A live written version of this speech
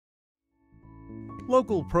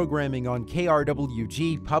Local programming on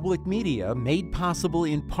KRWG Public Media made possible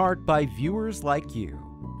in part by viewers like you.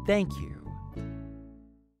 Thank you.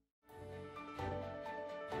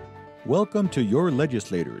 Welcome to Your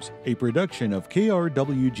Legislators, a production of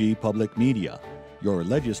KRWG Public Media. Your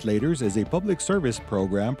Legislators is a public service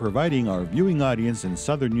program providing our viewing audience in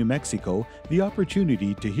southern New Mexico the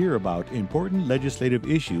opportunity to hear about important legislative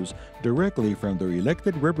issues directly from their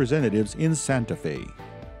elected representatives in Santa Fe.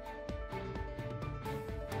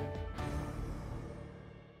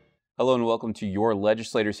 Hello and welcome to Your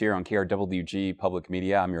Legislators here on KRWG Public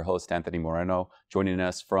Media. I'm your host, Anthony Moreno. Joining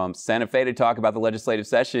us from Santa Fe to talk about the legislative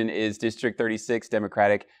session is District 36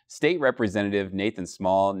 Democratic State Representative Nathan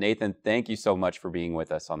Small. Nathan, thank you so much for being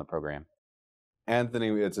with us on the program.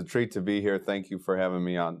 Anthony, it's a treat to be here. Thank you for having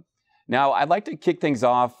me on. Now, I'd like to kick things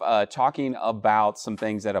off talking about some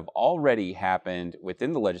things that have already happened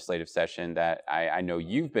within the legislative session that I know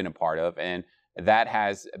you've been a part of, and that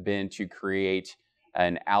has been to create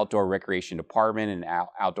an outdoor recreation department and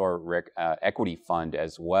outdoor equity fund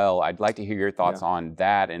as well. I'd like to hear your thoughts on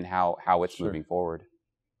that and how it's moving forward.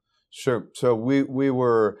 Sure. So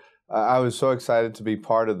I was so excited to be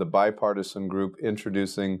part of the bipartisan group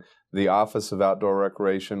introducing the Office of Outdoor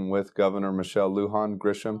Recreation with Governor Michelle Lujan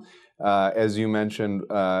Grisham. As you mentioned,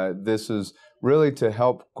 this is really to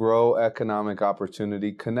help grow economic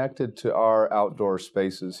opportunity connected to our outdoor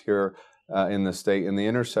spaces here in the state, in the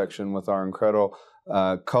intersection with our incredible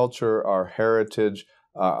culture, our heritage,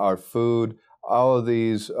 our food. All of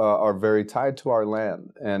these are very tied to our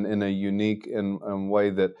land and in a unique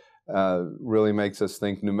way that really makes us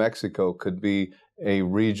think New Mexico could be a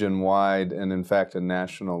region-wide and, in fact, a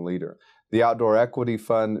national leader. The Outdoor Equity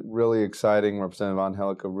Fund, really exciting. Representative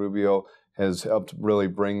Angelica Rubio has helped really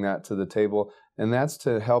bring that to the table, and that's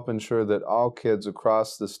to help ensure that all kids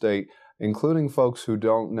across the state, including folks who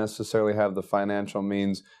don't necessarily have the financial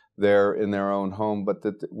means there in their own home, but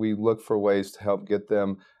that we look for ways to help get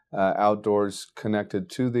them outdoors connected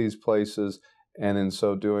to these places, and in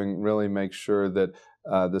so doing, really make sure that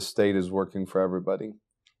the state is working for everybody.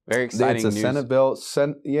 Very exciting news. It's a Senate bill.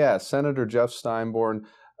 Senator Jeff Steinborn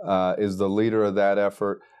is the leader of that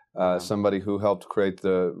effort. Somebody who helped create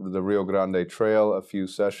the Rio Grande Trail a few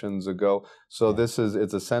sessions ago. So it's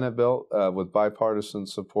a Senate bill with bipartisan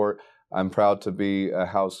support. I'm proud to be a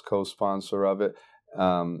House co-sponsor of it.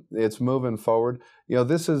 It's moving forward. You know,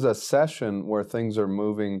 this is a session where things are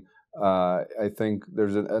moving. I think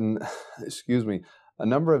there's a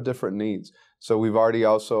number of different needs. So we've already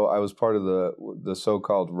I was part of the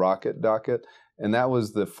so-called rocket docket, and that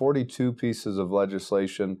was the 42 pieces of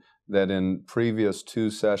legislation that in previous two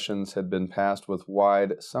sessions had been passed with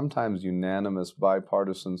wide, sometimes unanimous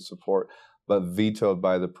bipartisan support, but vetoed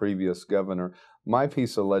by the previous governor. My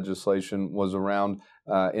piece of legislation was around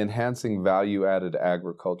enhancing value-added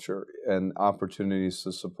agriculture and opportunities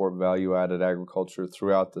to support value-added agriculture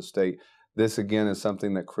throughout the state. This, again, is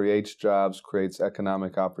something that creates jobs, creates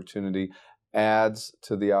economic opportunity, adds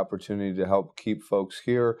to the opportunity to help keep folks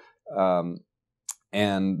here,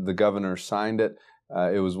 and the governor signed it.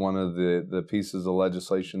 It was one of the pieces of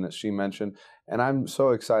legislation that she mentioned, and I'm so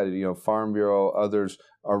excited. You know, Farm Bureau, others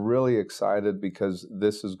are really excited because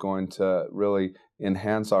this is going to really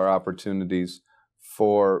enhance our opportunities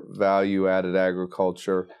for value-added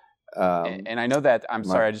agriculture. And I know that,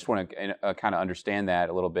 sorry, I just want to kind of understand that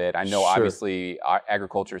a little bit. I know obviously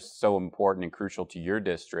agriculture is so important and crucial to your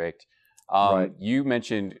district. Right. You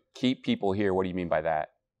mentioned keep people here. What do you mean by that?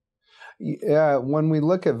 Yeah, when we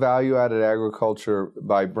look at value-added agriculture,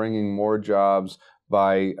 by bringing more jobs,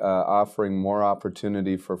 by offering more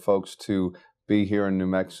opportunity for folks to be here in New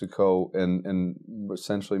Mexico and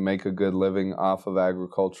essentially make a good living off of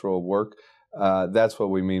agricultural work, that's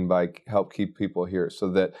what we mean by help keep people here, so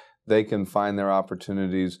that they can find their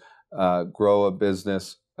opportunities, grow a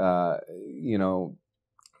business,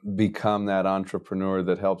 become that entrepreneur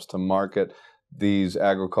that helps to market these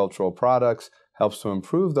agricultural products, helps to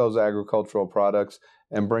improve those agricultural products,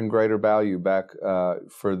 and bring greater value back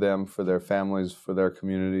for them, for their families, for their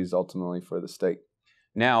communities, ultimately for the state.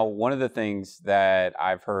 Now, one of the things that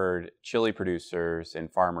I've heard chili producers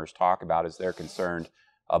and farmers talk about is they're concerned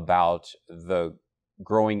about the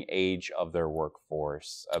growing age of their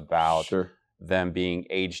workforce, about them being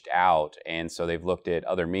aged out. And so they've looked at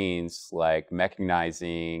other means like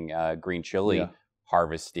mechanizing green chili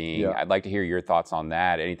harvesting. I'd like to hear your thoughts on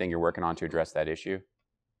that. Anything you're working on to address that issue?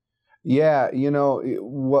 Yeah,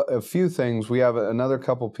 a few things. We have another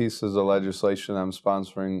couple pieces of legislation I'm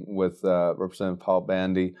sponsoring with Representative Paul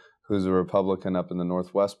Bandy, who's a Republican up in the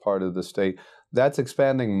northwest part of the state. That's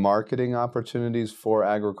expanding marketing opportunities for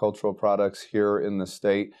agricultural products here in the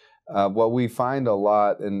state. what we find a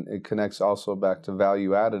lot, and it connects also back to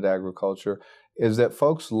value-added agriculture, is that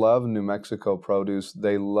folks love New Mexico produce.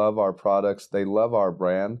 They love our products. They love our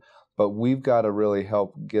brand. But we've got to really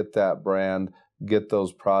help get that brand, get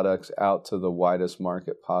those products out to the widest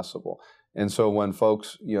market possible. And so when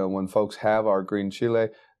folks, when folks have our green chile,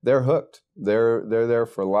 they're hooked. They're there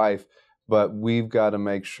for life. But we've got to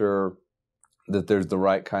make sure that there's the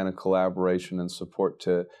right kind of collaboration and support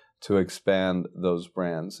to expand those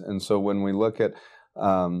brands. And so when we look at,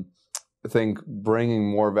 I think, bringing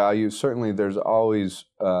more value, certainly there's always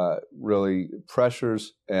really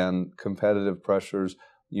pressures and competitive pressures.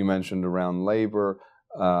 You mentioned around labor,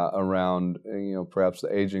 around perhaps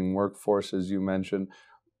the aging workforce, as you mentioned.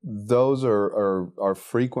 Those are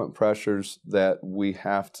frequent pressures that we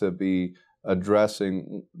have to be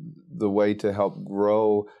addressing. The way to help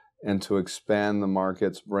grow and to expand the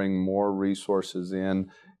markets, bring more resources in,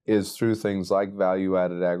 is through things like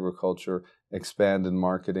value-added agriculture, expanded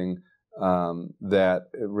marketing, that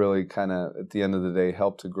really kind of, at the end of the day,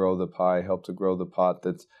 help to grow the pie, help to grow the pot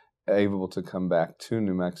that's able to come back to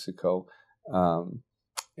New Mexico.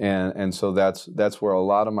 And so that's where a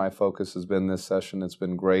lot of my focus has been this session. It's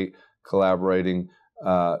been great collaborating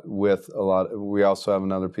with a lot. We also have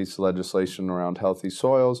another piece of legislation around healthy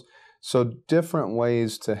soils. So different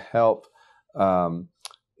ways to help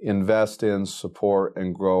invest in, support,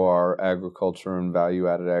 and grow our agriculture and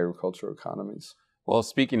value-added agriculture economies. Well,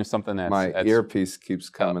 speaking of something that's... My earpiece keeps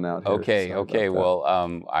coming out here. Okay. Well,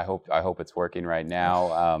 I hope it's working right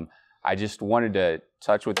now. I just wanted to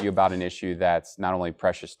touch with you about an issue that's not only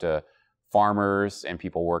precious to farmers and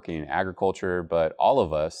people working in agriculture, but all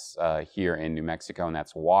of us here in New Mexico, and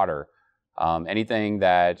that's water. Anything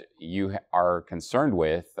that you are concerned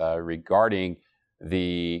with regarding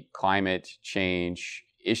the climate change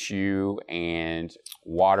issue and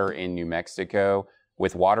water in New Mexico,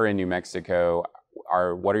 with water in New Mexico,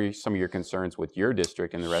 what are some of your concerns with your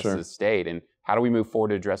district and the rest of the state, and how do we move forward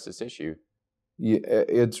to address this issue? Yeah,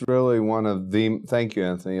 it's really thank you,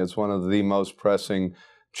 Anthony. It's one of the most pressing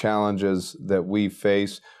challenges that we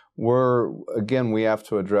face. We have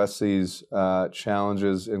to address these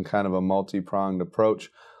challenges in kind of a multi-pronged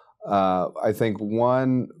approach. I think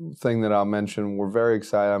one thing that I'll mention, I'm very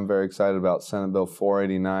excited about Senate Bill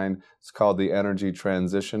 489. It's called the Energy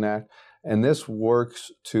Transition Act. And this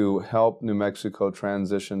works to help New Mexico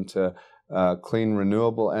transition to clean,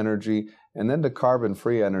 renewable energy and then to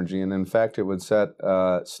carbon-free energy. And in fact, it would set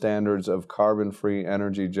standards of carbon-free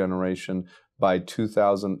energy generation by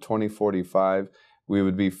 2045. We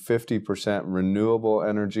would be 50% renewable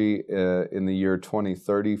energy in the year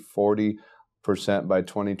 2030, 40% by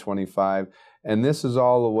 2025. And this is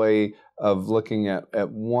all a way of looking at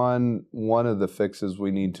one of the fixes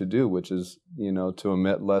we need to do, which is, to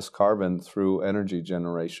emit less carbon through energy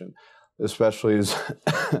generation, especially as,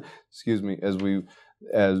 as we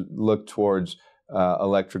look towards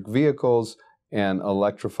electric vehicles and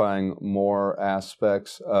electrifying more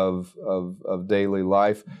aspects of daily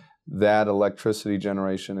life. That electricity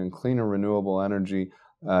generation and cleaner renewable energy,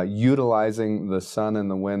 utilizing the sun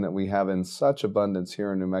and the wind that we have in such abundance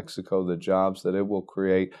here in New Mexico, the jobs that it will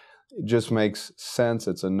create, it just makes sense.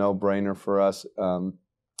 It's a no-brainer for us.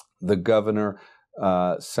 The governor,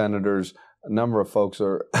 senators, a number of folks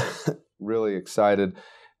are really excited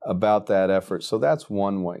about that effort. So that's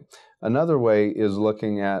one way. Another way is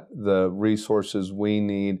looking at the resources we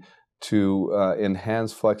need to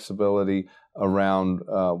enhance flexibility around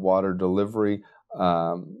water delivery.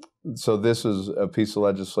 So this is a piece of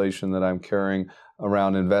legislation that I'm carrying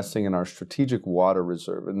around investing in our Strategic Water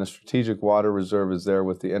Reserve. And the Strategic Water Reserve is there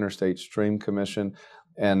with the Interstate Stream Commission.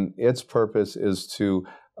 And its purpose is to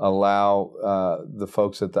allow the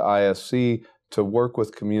folks at the ISC to work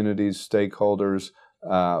with communities, stakeholders,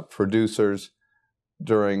 producers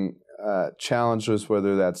during challenges,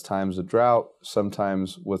 whether that's times of drought,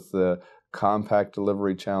 sometimes with the compact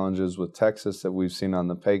delivery challenges with Texas that we've seen on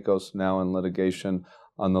the Pecos, now in litigation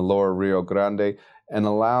on the lower Rio Grande, and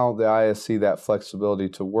allow the ISC that flexibility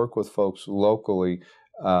to work with folks locally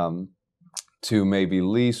to maybe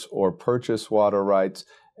lease or purchase water rights,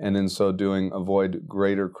 and in so doing avoid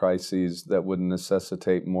greater crises that would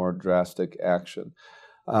necessitate more drastic action.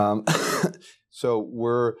 So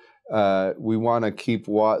we want to keep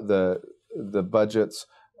the budgets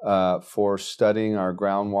for studying our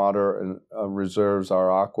groundwater and reserves, our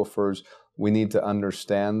aquifers. We need to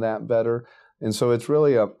understand that better. And so it's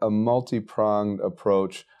really a multi-pronged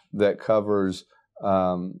approach that covers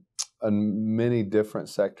many different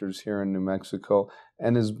sectors here in New Mexico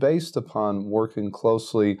and is based upon working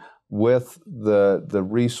closely with the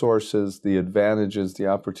resources, the advantages, the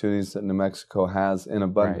opportunities that New Mexico has in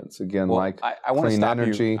abundance. Right. Again, well, like I want to clean stop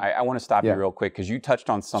energy. I want to stop you real quick because you touched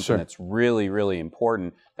on something Sure. that's really, really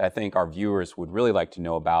important that I think our viewers would really like to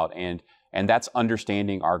know about, and that's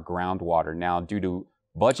understanding our groundwater. Now, due to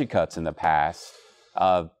budget cuts in the past,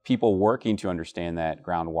 people working to understand that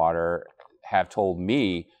groundwater have told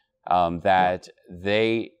me that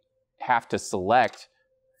they have to select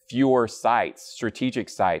fewer sites, strategic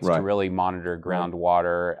sites, to really monitor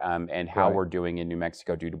groundwater and how we're doing in New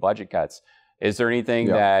Mexico due to budget cuts. Is there anything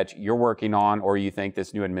that you're working on or you think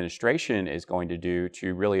this new administration is going to do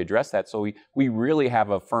to really address that so we really have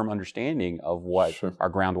a firm understanding of what our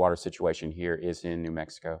groundwater situation here is in New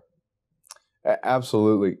Mexico?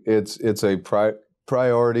 Absolutely. It's a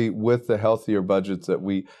priority with the healthier budgets that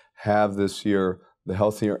we have this year, the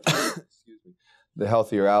healthier the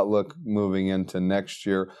healthier outlook moving into next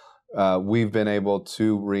year. We've been able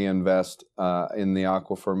to reinvest in the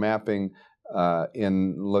aquifer mapping,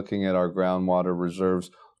 in looking at our groundwater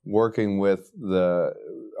reserves, working with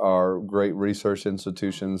our great research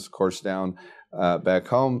institutions, of course, down back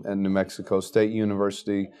home at New Mexico State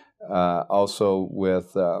University, also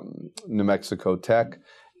with New Mexico Tech.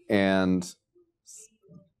 And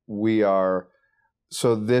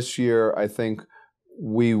so this year, I think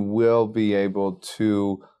we will be able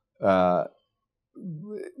to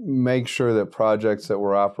make sure that projects that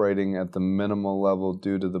were operating at the minimal level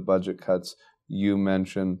due to the budget cuts you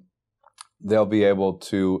mentioned, they'll be able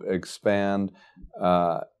to expand,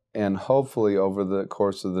 and hopefully over the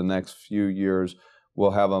course of the next few years,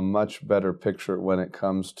 we'll have a much better picture when it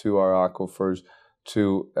comes to our aquifers,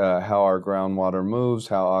 to how our groundwater moves,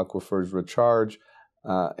 how aquifers recharge,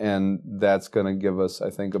 and that's going to give us, I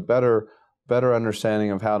think, a better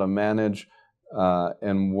understanding of how to manage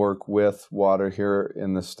and work with water here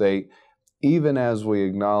in the state, even as we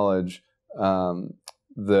acknowledge a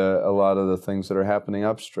lot of the things that are happening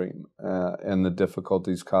upstream and the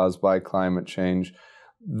difficulties caused by climate change.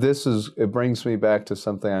 It brings me back to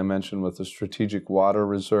something I mentioned with the Strategic Water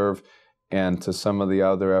Reserve and to some of the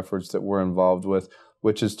other efforts that we're involved with,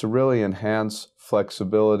 which is to really enhance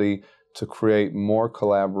flexibility, to create more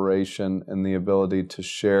collaboration and the ability to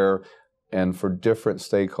share, and for different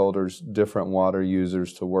stakeholders, different water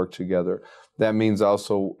users to work together. That means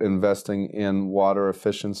also investing in water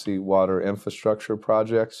efficiency, water infrastructure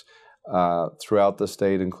projects throughout the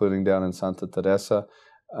state, including down in Santa Teresa.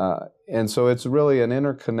 And so it's really an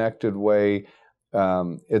interconnected way.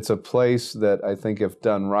 It's a place that I think if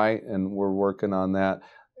done right, and we're working on that,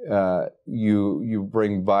 you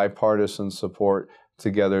bring bipartisan support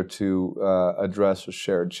together to address a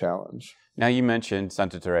shared challenge. Now, you mentioned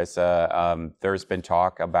Santa Teresa. There's been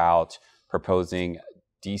talk about proposing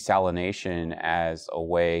desalination as a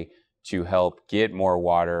way to help get more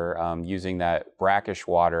water, using that brackish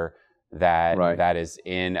water that is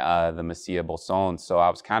in the Mesilla Bolson. So I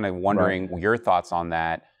was kind of wondering your thoughts on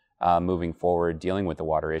that moving forward, dealing with the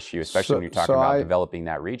water issue, especially when you're talking about developing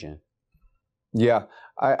that region. Yeah,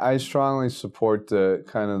 I strongly support the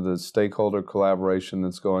kind of the stakeholder collaboration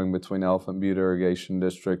that's going between Elephant Butte Irrigation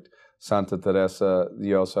District, Santa Teresa.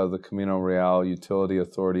 You also have the Camino Real Utility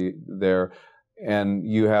Authority there, and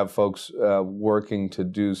you have folks working to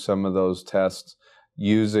do some of those tests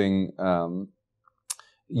using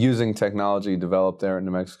technology developed there at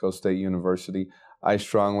New Mexico State University. I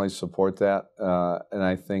strongly support that, and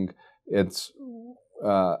I think it's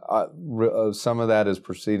some of that is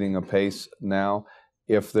proceeding apace now.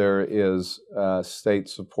 If there is state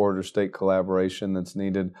support or state collaboration that's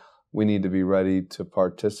needed, we need to be ready to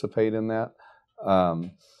participate in that.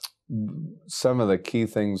 Some of the key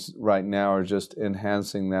things right now are just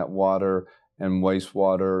enhancing that water and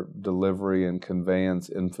wastewater delivery and conveyance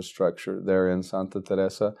infrastructure there in Santa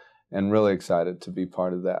Teresa, and really excited to be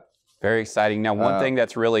part of that. Very exciting. Now, one thing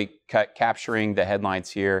that's really capturing the headlines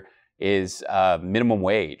here is minimum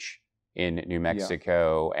wage in New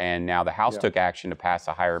Mexico, and now the House took action to pass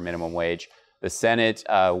a higher minimum wage. The Senate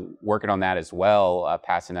working on that as well,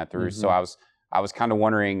 passing that through. So I was kind of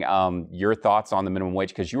wondering your thoughts on the minimum wage,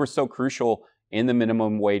 because you were so crucial in the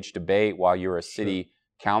minimum wage debate while you were a city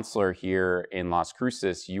councilor here in Las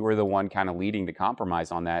Cruces. You were the one kind of leading the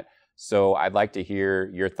compromise on that. So I'd like to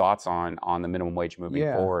hear your thoughts on the minimum wage moving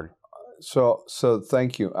forward. So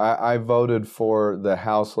thank you. I voted for the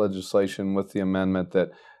House legislation with the amendment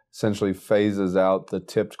that essentially phases out the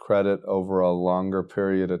tipped credit over a longer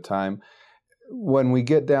period of time. When we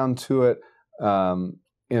get down to it,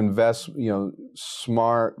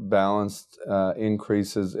 smart, balanced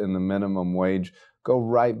increases in the minimum wage go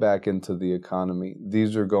right back into the economy.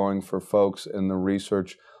 These are going for folks in the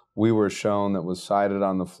research we were shown that was cited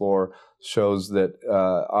on the floor shows that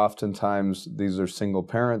oftentimes these are single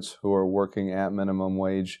parents who are working at minimum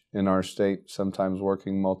wage in our state, sometimes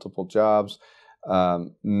working multiple jobs.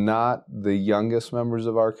 Not the youngest members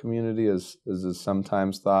of our community, as is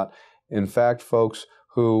sometimes thought. In fact, folks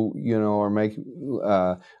who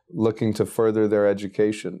are looking to further their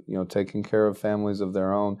education, taking care of families of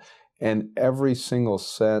their own, and every single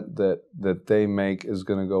cent that they make is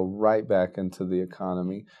going to go right back into the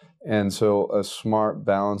economy. And so, a smart,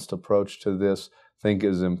 balanced approach to this, I think,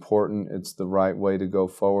 is important. It's the right way to go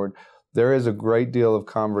forward. There is a great deal of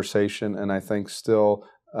conversation, and I think still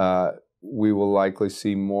we will likely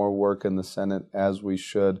see more work in the Senate, as we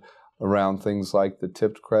should, around things like the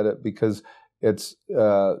tipped credit, because it's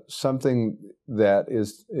something that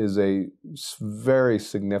is a very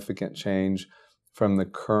significant change from the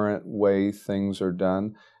current way things are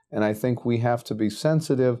done. And I think we have to be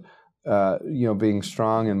sensitive, being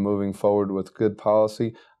strong and moving forward with good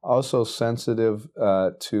policy, also sensitive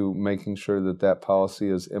to making sure that that policy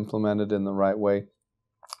is implemented in the right way.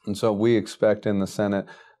 And so we expect in the Senate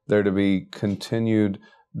there to be continued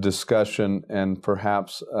discussion and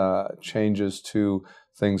perhaps changes to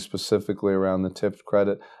things specifically around the tipped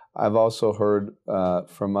credit. I've also heard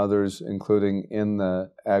from others, including in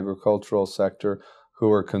the agricultural sector,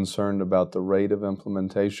 who are concerned about the rate of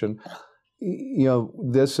implementation.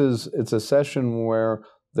 It's a session where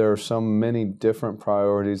there are so many different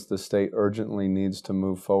priorities the state urgently needs to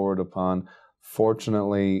move forward upon.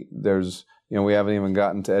 Fortunately, we haven't even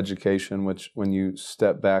gotten to education, which, when you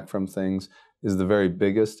step back from things, is the very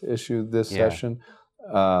biggest issue this session.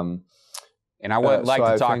 And I would like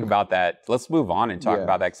to talk about that. Let's move on and talk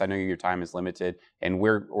about that, because I know your time is limited, and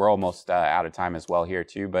we're almost out of time as well here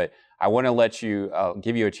too. But I want to let you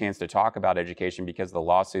give you a chance to talk about education, because of the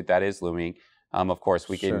lawsuit that is looming. Of course,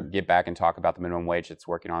 we can get back and talk about the minimum wage that's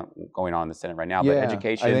going on in the Senate right now. But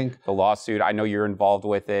education, the lawsuit, I know you're involved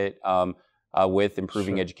with it, with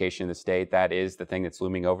improving education in the state. That is the thing that's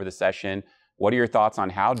looming over the session. What are your thoughts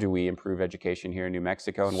on how do we improve education here in New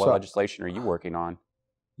Mexico, and what legislation are you working on?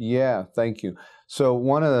 Yeah, thank you. So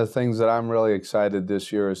one of the things that I'm really excited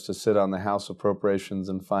this year is to sit on the House Appropriations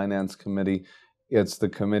and Finance Committee. It's the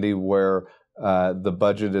committee where the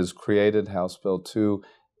budget is created, House Bill 2,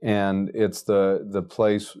 and it's the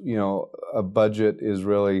place, a budget is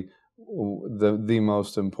really the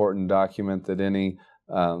most important document that any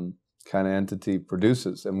kind of entity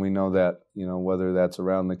produces. And we know that, whether that's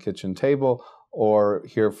around the kitchen table or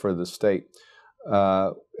here for the state.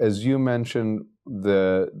 As you mentioned,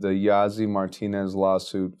 the Yazzie Martinez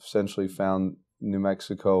lawsuit essentially found New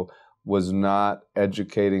Mexico was not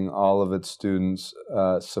educating all of its students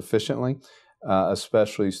sufficiently,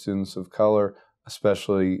 especially students of color,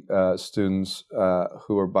 especially students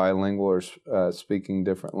who are bilingual or speaking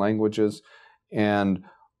different languages. And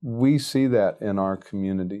we see that in our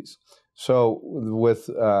communities. So with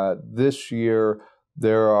this year,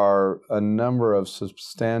 there are a number of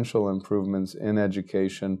substantial improvements in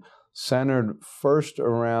education, centered first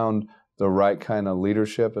around the right kind of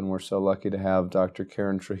leadership, and we're so lucky to have Dr.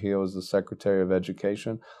 Karen Trujillo as the Secretary of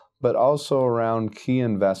Education, but also around key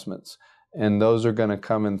investments. And those are going to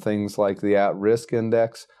come in things like the at-risk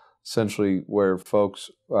index, essentially where folks,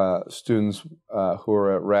 students who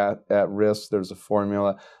are at risk, there's a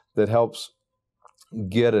formula that helps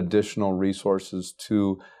get additional resources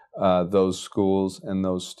to those schools and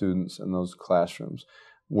those students and those classrooms.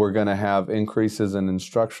 We're going to have increases in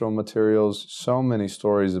instructional materials. So many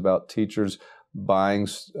stories about teachers buying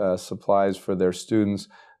supplies for their students,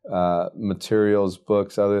 materials,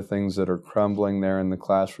 books, other things that are crumbling there in the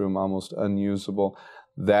classroom, almost unusable.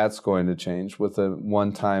 That's going to change with a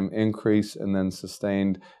one-time increase and then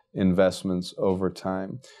sustained investments over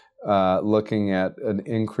time. Looking at an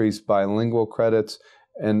increased bilingual credits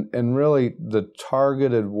and really the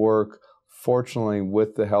targeted work, fortunately,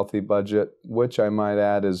 with the healthy budget, which I might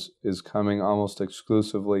add is coming almost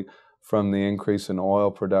exclusively from the increase in oil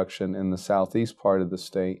production in the southeast part of the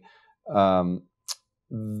state.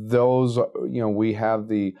 Those, we have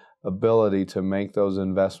the ability to make those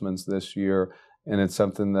investments this year, and it's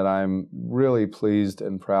something that I'm really pleased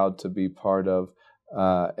and proud to be part of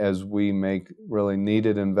as we make really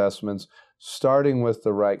needed investments, starting with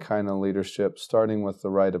the right kind of leadership, starting with the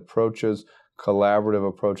right approaches, collaborative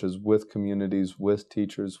approaches with communities, with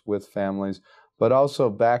teachers, with families, but also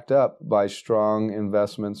backed up by strong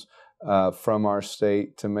investments from our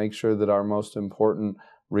state to make sure that our most important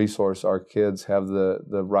resource, our kids, have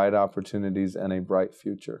the right opportunities and a bright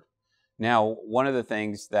future. Now, one of the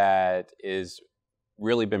things that is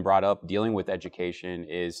really been brought up dealing with education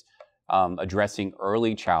is addressing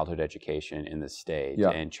early childhood education in the state Yeah.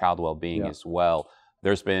 and child well-being Yeah. as well.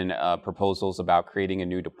 There's been proposals about creating a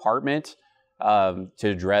new department to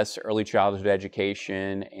address early childhood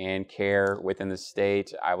education and care within the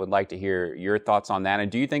state. I would like to hear your thoughts on that.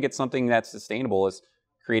 And do you think it's something that's sustainable, is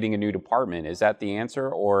creating a new department? Is that the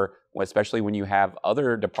answer? Or especially when you have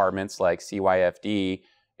other departments like CYFD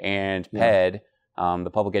and PED,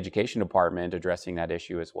 the Public Education Department, addressing that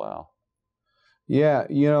issue as well? Yeah,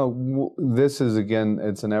 you know, this is, again,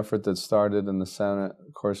 it's an effort that started in the Senate.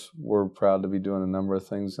 Of course, we're proud to be doing a number of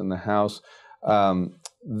things in the House.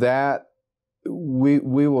 That we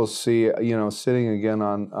will see, you know, sitting again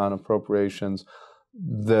on appropriations,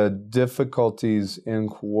 the difficulties in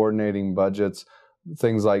coordinating budgets,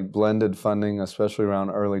 things like blended funding, especially around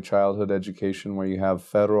early childhood education, where you have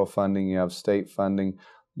federal funding, you have state funding,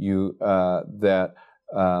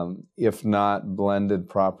 if not blended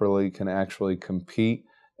properly, can actually compete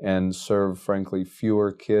and serve, frankly,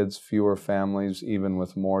 fewer kids, fewer families, even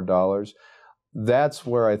with more dollars. That's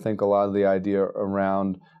where I think a lot of the idea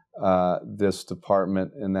around this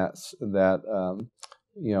department and that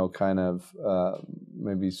you know, kind of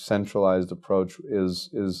maybe centralized approach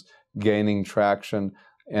is gaining traction.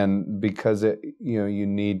 And because you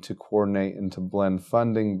need to coordinate and to blend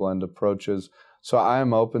funding, blend approaches. So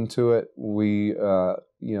I'm open to it. We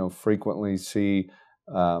frequently see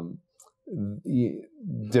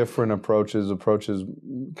different approaches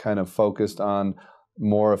kind of focused on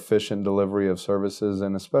more efficient delivery of services,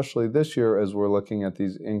 and especially this year as we're looking at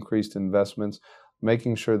these increased investments,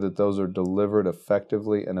 making sure that those are delivered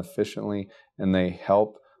effectively and efficiently, and they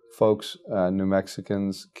help folks, New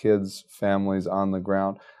Mexicans, kids, families on the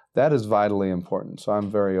ground. That is vitally important. So I'm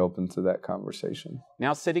very open to that conversation.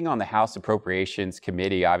 Now, sitting on the House Appropriations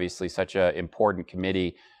Committee, obviously such an important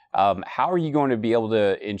committee, how are you going to be able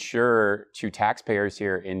to ensure to taxpayers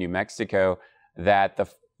here in New Mexico that the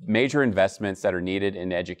major investments that are needed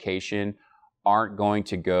in education aren't going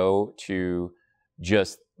to go to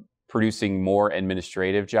just producing more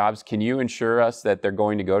administrative jobs? Can you ensure us that they're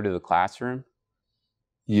going to go to the classroom?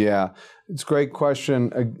 Yeah, it's a great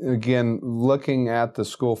question. Again, looking at the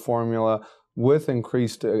school formula with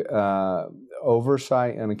increased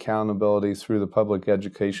oversight and accountability through the Public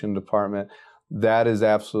Education Department, that is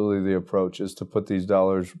absolutely the approach, is to put these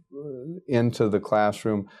dollars into the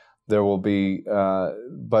classroom. There will be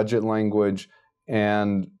budget language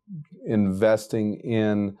and investing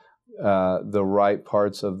in the right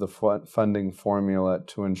parts of the funding formula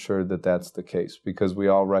to ensure that that's the case, because we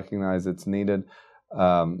all recognize it's needed.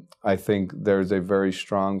 I think there's a very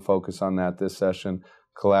strong focus on that this session,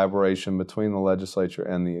 collaboration between the legislature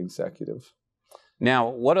and the executive. Now,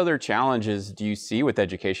 what other challenges do you see with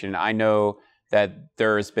education? I know that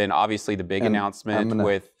there's been obviously the big announcement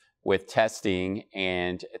with testing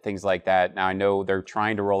and things like that. Now, I know they're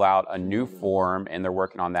trying to roll out a new form and they're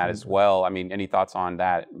working on that as well. I mean, any thoughts on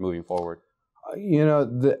that moving forward? You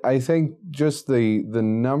know, I think just the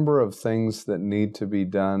number of things that need to be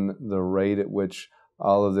done, the rate at which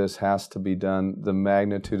all of this has to be done, the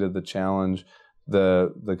magnitude of the challenge,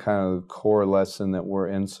 the kind of core lesson that we're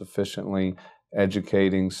insufficiently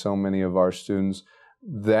educating so many of our students,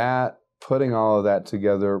 that putting all of that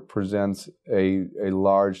together presents a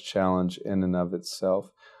large challenge in and of itself.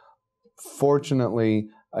 Fortunately,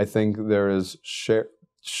 I think there is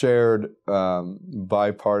shared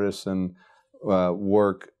bipartisan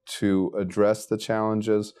work to address the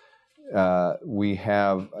challenges. We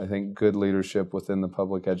have, I think, good leadership within the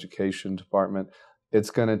Public Education Department.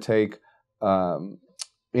 It's going to take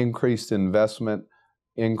increased investment,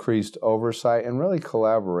 increased oversight, and really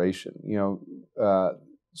collaboration. You know,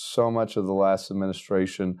 so much of the last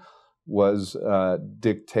administration was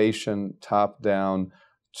dictation, top-down,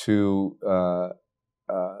 to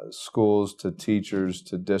schools, to teachers,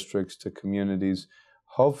 to districts, to communities.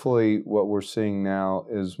 Hopefully, what we're seeing now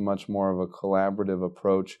is much more of a collaborative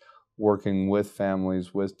approach, working with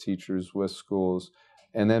families, with teachers, with schools,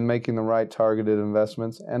 and then making the right targeted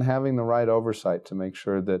investments and having the right oversight to make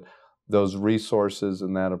sure that those resources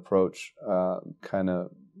and that approach kind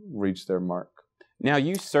of reach their mark. Now,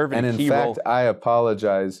 you serve in a key role. role. And in fact, I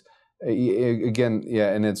apologize again.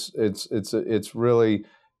 Yeah, and it's really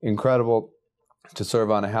incredible to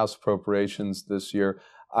serve on a House Appropriations this year.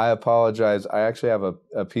 I apologize. I actually have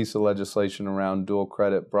a piece of legislation around dual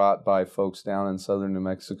credit brought by folks down in southern New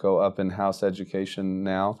Mexico up in House Education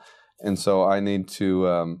now, and so I need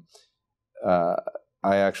to.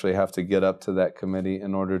 I actually have to get up to that committee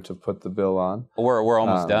in order to put the bill on. We're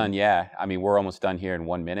almost done. Yeah, I mean, we're almost done here in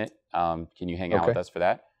 1 minute. Can you hang out with us for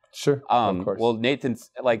that? Sure, of course. Well,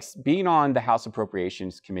 Nathan's like being on the House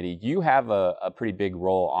Appropriations Committee, you have a pretty big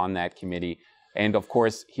role on that committee. And of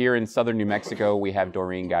course, here in southern New Mexico, we have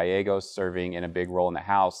Doreen Gallegos serving in a big role in the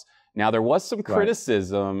House. Now, there was some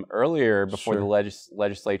criticism earlier before the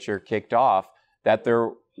legislature kicked off that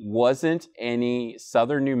there wasn't any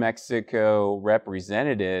southern New Mexico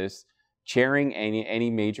representatives chairing any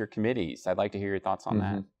major committees. I'd like to hear your thoughts on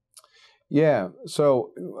that. Yeah,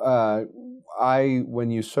 so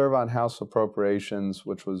when you serve on House Appropriations,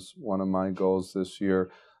 which was one of my goals this year,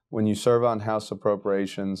 when you serve on House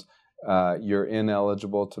Appropriations, you're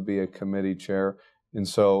ineligible to be a committee chair. And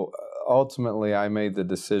so ultimately I made the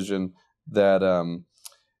decision that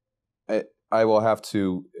I will have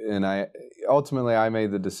to, ultimately I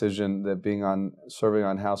made the decision that serving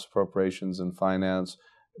on House Appropriations and Finance,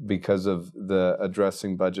 because of the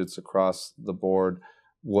addressing budgets across the board,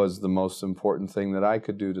 was the most important thing that I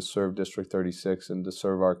could do to serve District 36 and to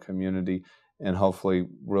serve our community, and hopefully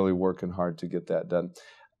really working hard to get that done.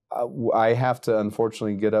 I have to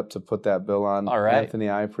unfortunately get up to put that bill on. All right. Anthony,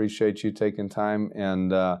 I appreciate you taking time,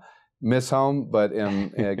 and miss home, but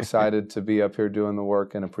am excited to be up here doing the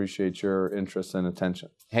work and appreciate your interest and attention.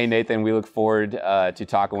 Hey, Nathan, we look forward to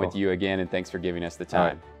talking with you again, and thanks for giving us the time. All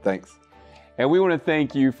right. Thanks. And we want to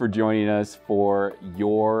thank you for joining us for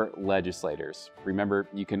Your Legislators. Remember,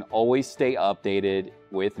 you can always stay updated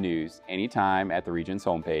with news anytime at the Region's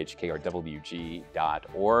homepage,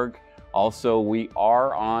 krwg.org. Also, we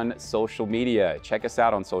are on social media. Check us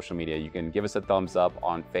out on social media. You can give us a thumbs up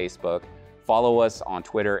on Facebook, follow us on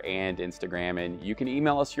Twitter and Instagram, and you can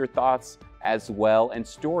email us your thoughts as well and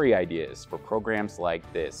story ideas for programs like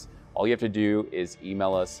this. All you have to do is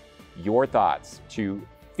email us your thoughts to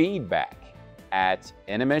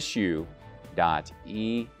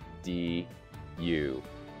feedback@nmsu.edu.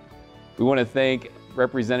 We want to thank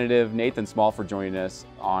Representative Nathan Small for joining us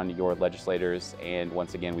on Your Legislators. And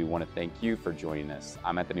once again, we want to thank you for joining us.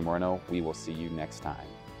 I'm Anthony Moreno. We will see you next time.